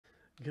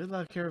Good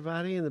luck,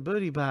 everybody, in the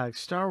booty box.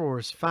 Star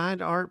Wars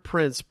Find Art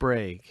Prince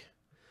break.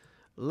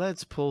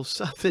 Let's pull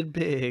something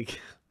big.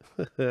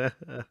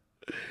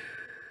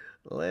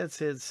 Let's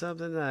hit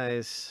something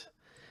nice.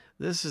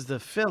 This is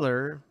the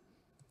filler.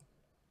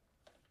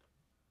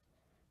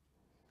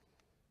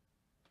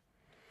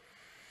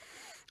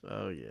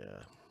 Oh,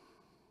 yeah.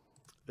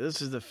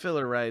 This is the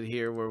filler right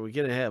here where we're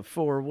going to have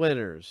 4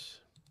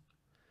 winners.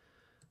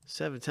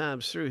 7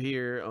 times through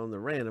here on the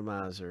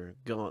randomizer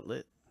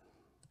gauntlet.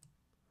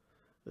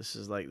 This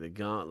is like the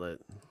gauntlet.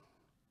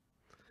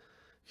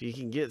 If you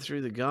can get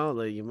through the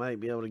gauntlet, you might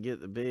be able to get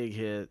the big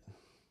hit.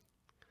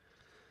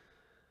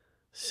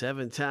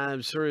 7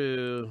 times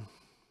through.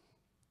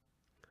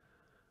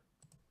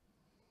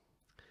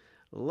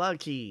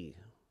 Lucky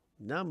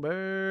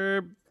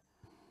number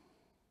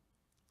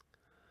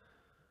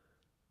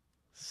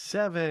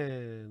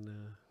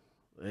 7.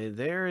 And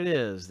there it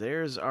is.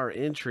 There's our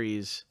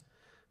entries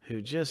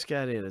who just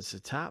got in. It's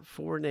the top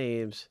 4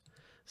 names.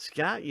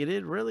 Scott, you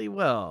did really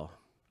well.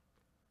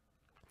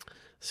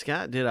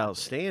 Scott did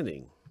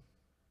outstanding.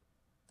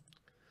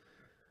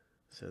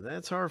 So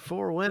that's our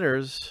 4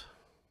 winners.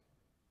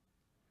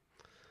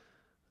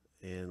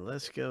 And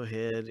let's go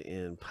ahead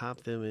and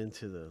pop them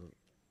into the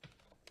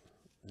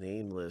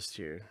name list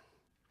here.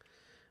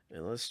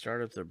 And let's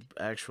start up the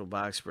actual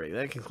box break.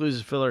 That concludes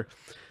the filler.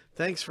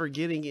 Thanks for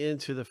getting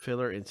into the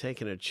filler and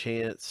taking a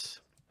chance.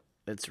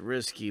 It's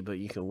risky, but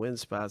you can win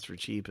spots for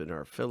cheap in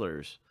our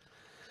fillers.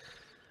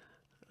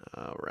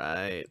 All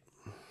right.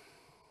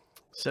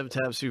 7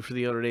 times through for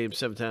the owner name,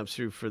 7 times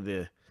through for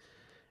the,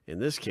 in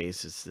this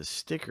case, it's the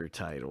sticker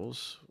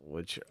titles,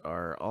 which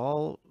are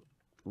all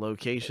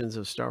locations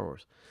of Star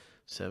Wars.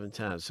 7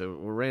 times. So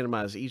we'll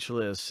randomize each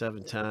list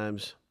 7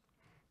 times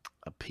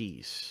a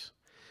piece.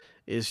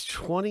 Is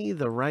 20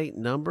 the right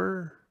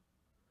number?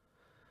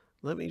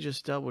 Let me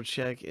just double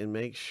check and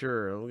make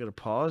sure. I'm going to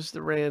pause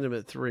the random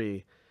at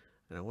 3.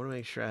 And I want to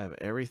make sure I have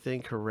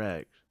everything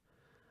correct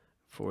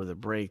for the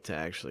break to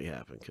actually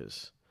happen.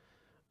 Because,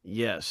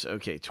 yes,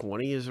 okay,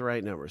 20 is the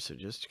right number. So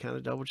just kind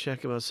of double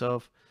checking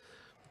myself.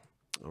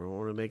 I don't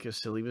want to make a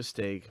silly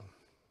mistake.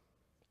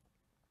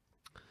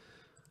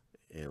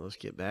 And let's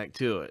get back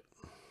to it.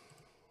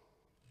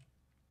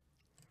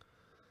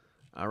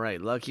 All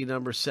right, lucky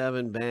number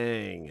 7,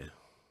 bang.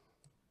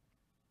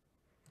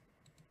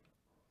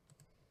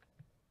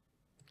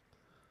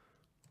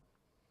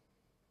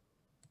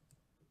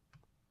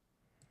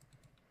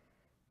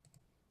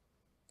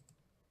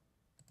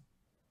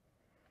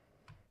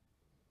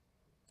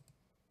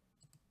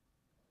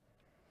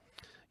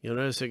 You'll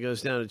notice it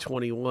goes down to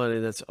 21,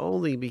 and that's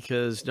only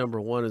because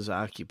number 1 is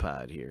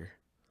occupied here.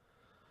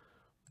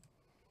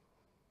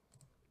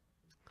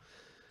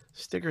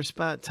 Sticker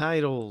spot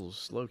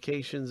titles,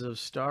 locations of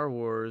Star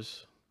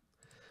Wars.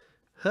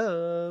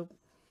 Hub.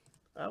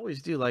 I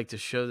always do like to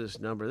show this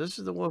number. This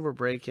is the one we're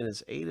breaking.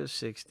 It's 8 of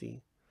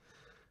 60.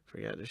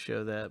 Forgot to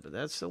show that, but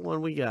that's the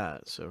one we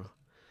got. So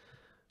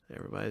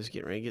everybody's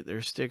getting ready to get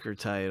their sticker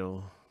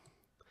title.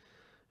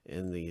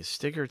 And the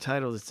sticker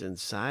title that's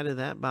inside of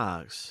that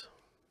box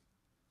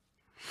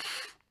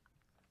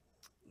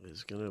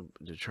is going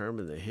to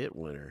determine the hit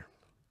winner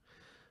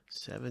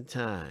 7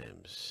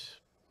 times.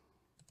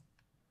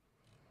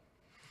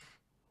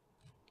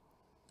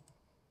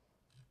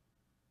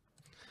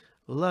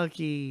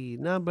 Lucky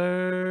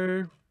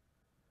number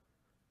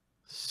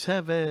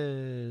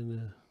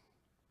 7.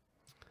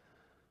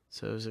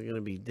 So is it going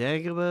to be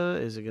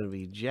Dagobah? Is it going to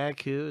be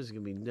Jakku? Is it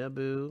going to be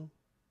Naboo?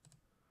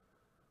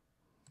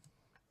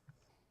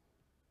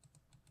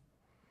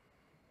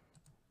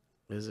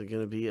 Is it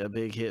going to be a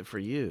big hit for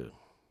you?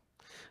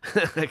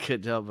 I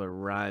couldn't help but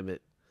rhyme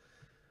it.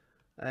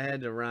 I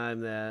had to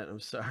rhyme that. I'm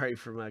sorry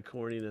for my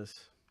corniness.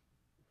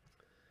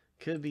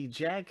 Could be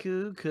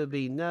Jakku. Could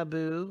be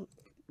Naboo.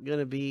 Going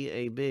to be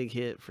a big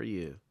hit for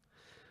you.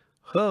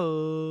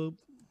 Hope.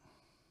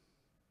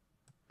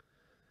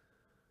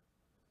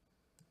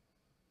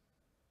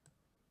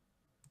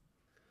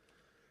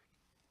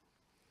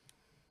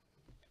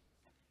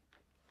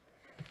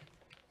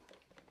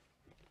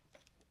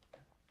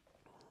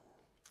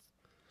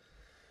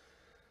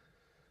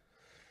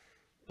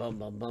 Bum,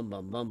 bum, bum,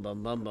 bum, bum,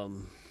 bum, bum,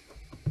 bum.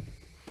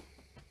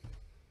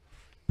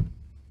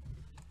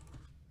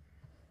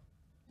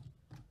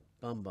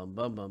 Bum, bum,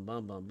 bum, bum,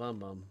 bum, bum, bum,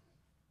 bum.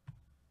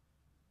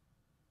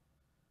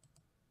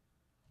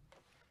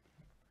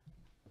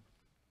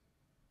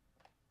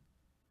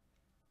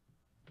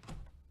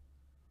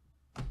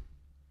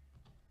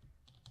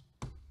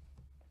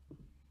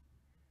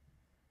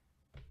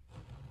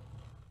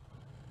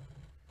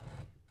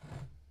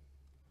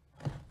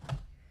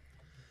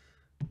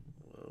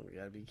 Well, we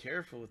got to be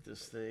careful with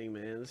this thing,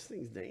 man. This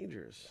thing's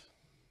dangerous.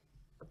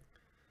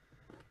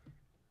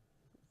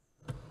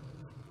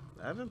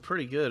 I've been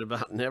pretty good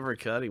about never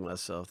cutting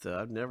myself, though.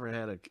 I've never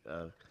had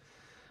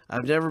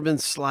I've never been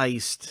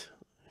sliced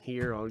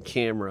here on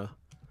camera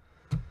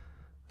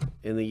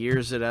in the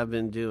years that I've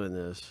been doing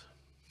this.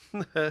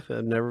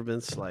 I've never been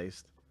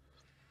sliced.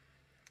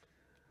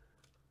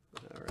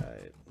 All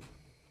right.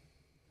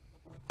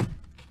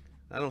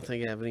 I don't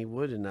think I have any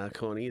wood to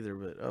knock on either,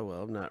 but oh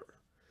well, I'm not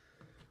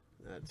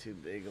too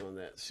big on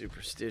that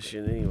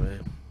superstition anyway.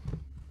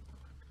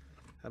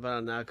 How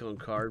about a knock on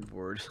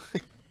cardboard?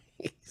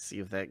 See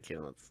if that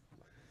counts.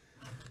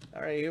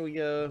 All right, here we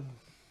go.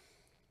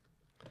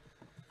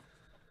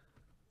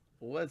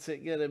 What's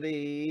it gonna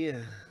be?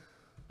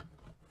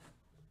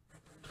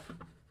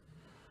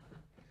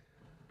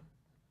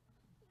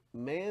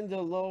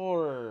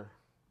 Mandalore.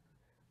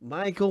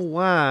 Michael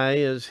Y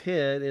is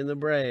hit in the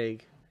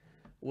break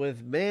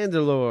with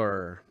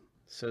Mandalore.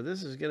 So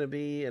this is going to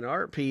be an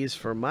art piece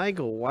for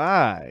Michael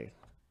Y.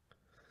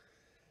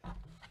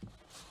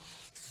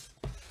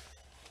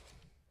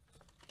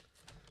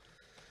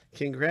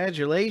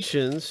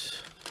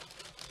 Congratulations.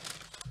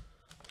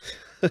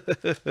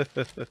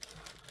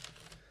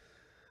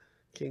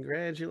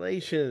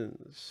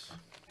 Congratulations.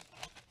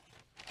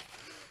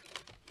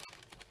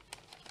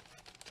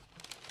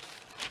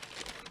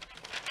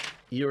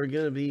 You are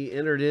going to be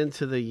entered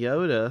into the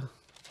Yoda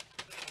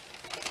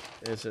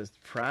as a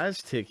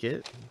prize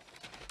ticket.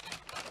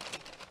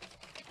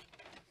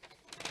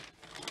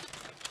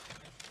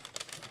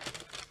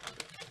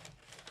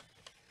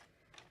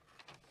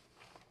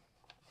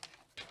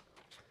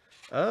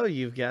 Oh,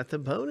 you've got the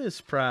bonus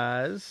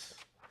prize,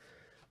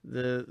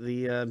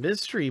 the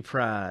mystery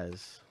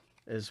prize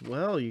as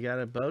well. You got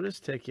a bonus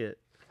ticket.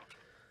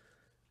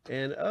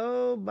 And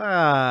oh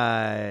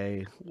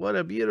my, what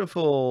a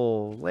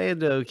beautiful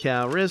Lando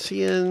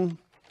Calrissian.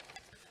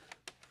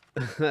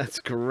 That's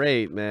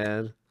great,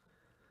 man.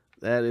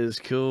 That is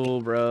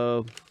cool,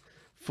 bro.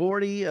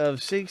 40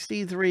 of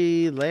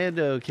 63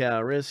 Lando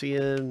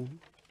Calrissian.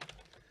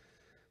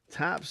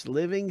 Topps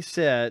living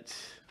set.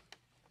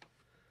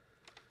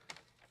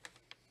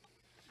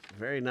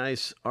 Very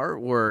nice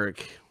artwork.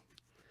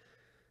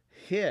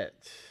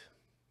 Hit.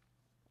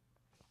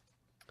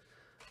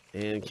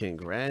 And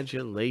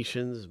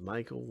congratulations,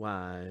 Michael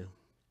Y.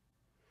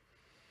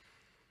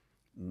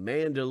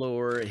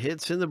 Mandalore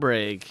hits in the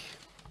break.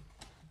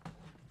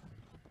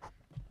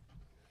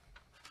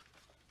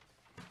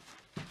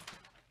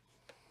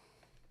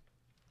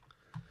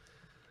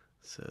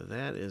 So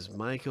that is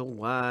Michael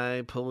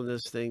Y pulling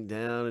this thing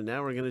down. And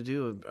now we're going to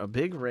do a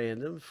big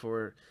random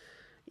for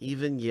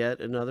even yet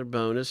another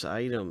bonus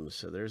item.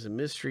 So there's a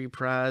mystery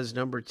prize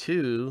number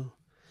 2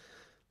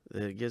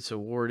 that gets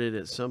awarded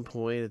at some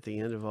point at the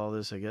end of all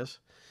this, I guess.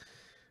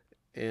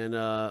 And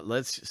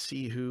let's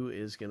see who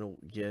is going to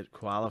get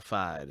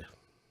qualified.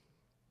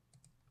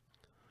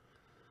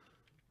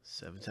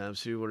 7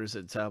 times 2. What is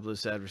it? Top of the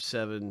list after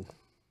 7.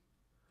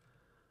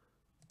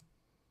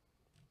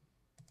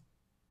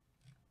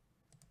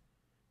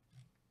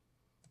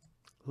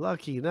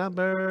 Lucky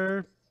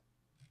number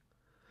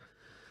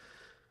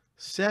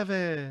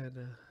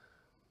 7.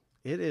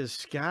 It is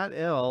Scott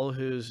L.,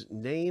 whose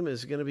name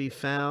is going to be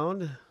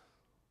found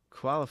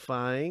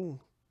qualifying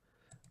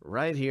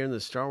right here in the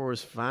Star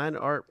Wars Fine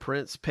Art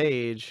Prints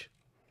page.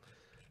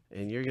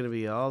 And you're going to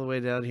be all the way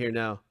down here.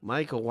 Now,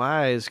 Michael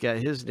Y has got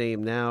his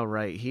name now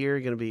right here,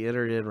 going to be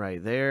entered in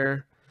right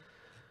there.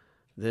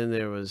 Then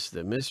there was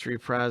the mystery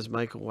prize.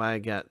 Michael Y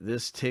got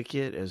this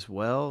ticket as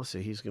well, so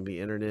he's going to be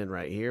entered in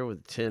right here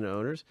with 10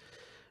 owners.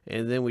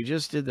 And then we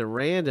just did the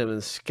random,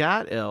 and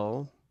Scott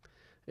L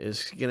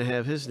is going to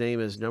have his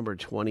name as number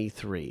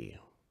 23.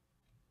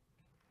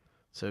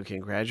 So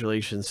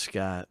congratulations,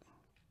 Scott.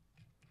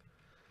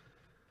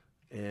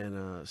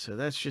 And so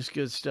that's just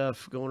good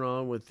stuff going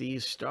on with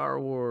these Star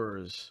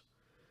Wars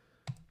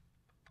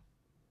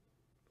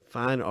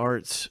Fine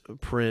Arts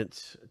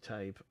print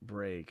type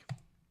break.